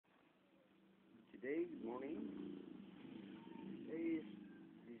Today morning is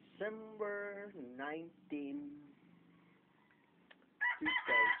December 19, 2010.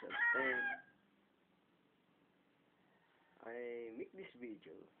 I make this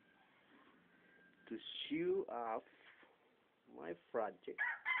video to show off my project.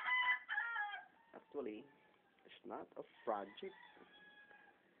 Actually, it's not a project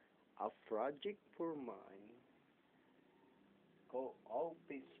for my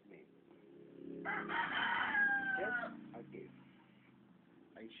co-office mate. Just a gift.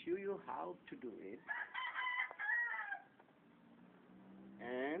 I show you how to do it.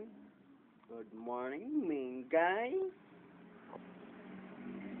 And good morning, Mingay.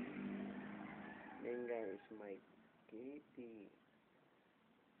 Mingay is my kitty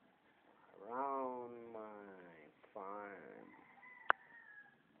around my farm.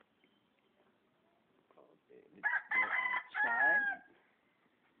 Okay, let's go outside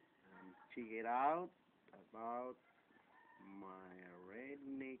and check it out about my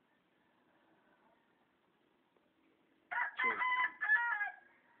redneck chicken.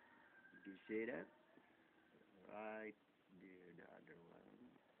 Did you see that? Right there, the other one.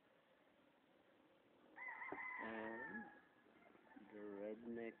 And the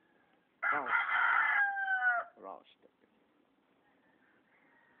redneck roasted.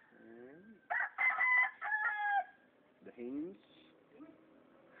 And the hens.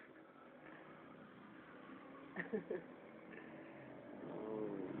 Oh,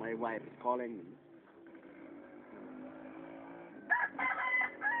 my wife is calling me.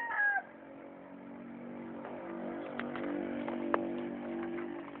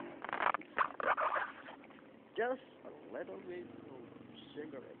 Just a little bit of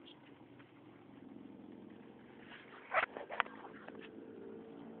cigarettes.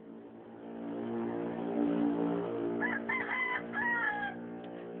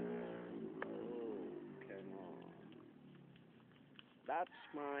 Oh, come on. That's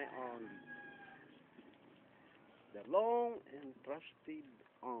my only. The long and trusted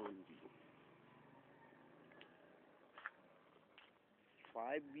only.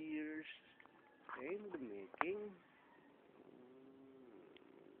 5 years in the making.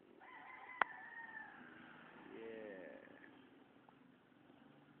 Yeah.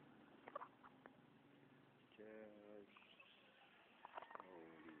 Just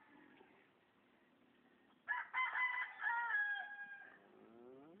only.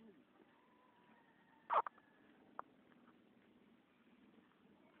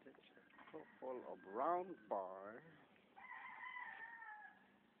 That's a couple of round bar.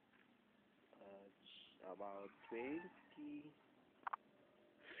 It's about 20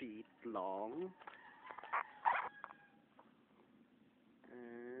 feet long.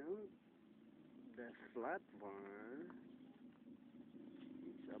 And the flat one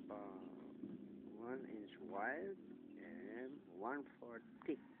is about 1 inch wide and 1/4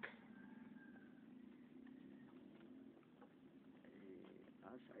 thick.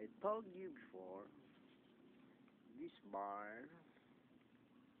 As I told you before, this bar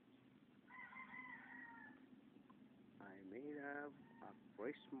I made up a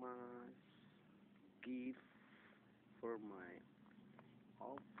Christmas gift for my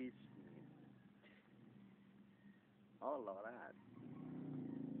office mate. Oh, look at that.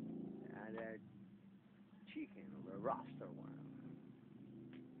 And that chicken, the roaster one.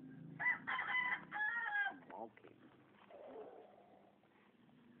 Smoking.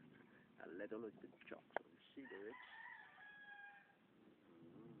 A little bit of chocolate cigarettes.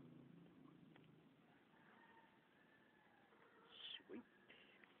 Sweet.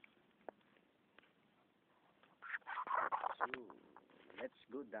 So, let's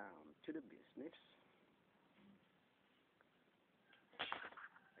go down to the business. I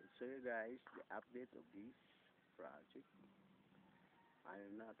show you guys the update of this project. I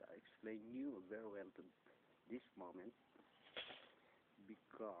will not explain you very well to this moment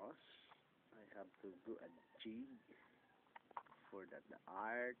because I have to do a jig for the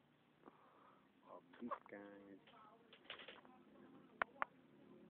art of this kind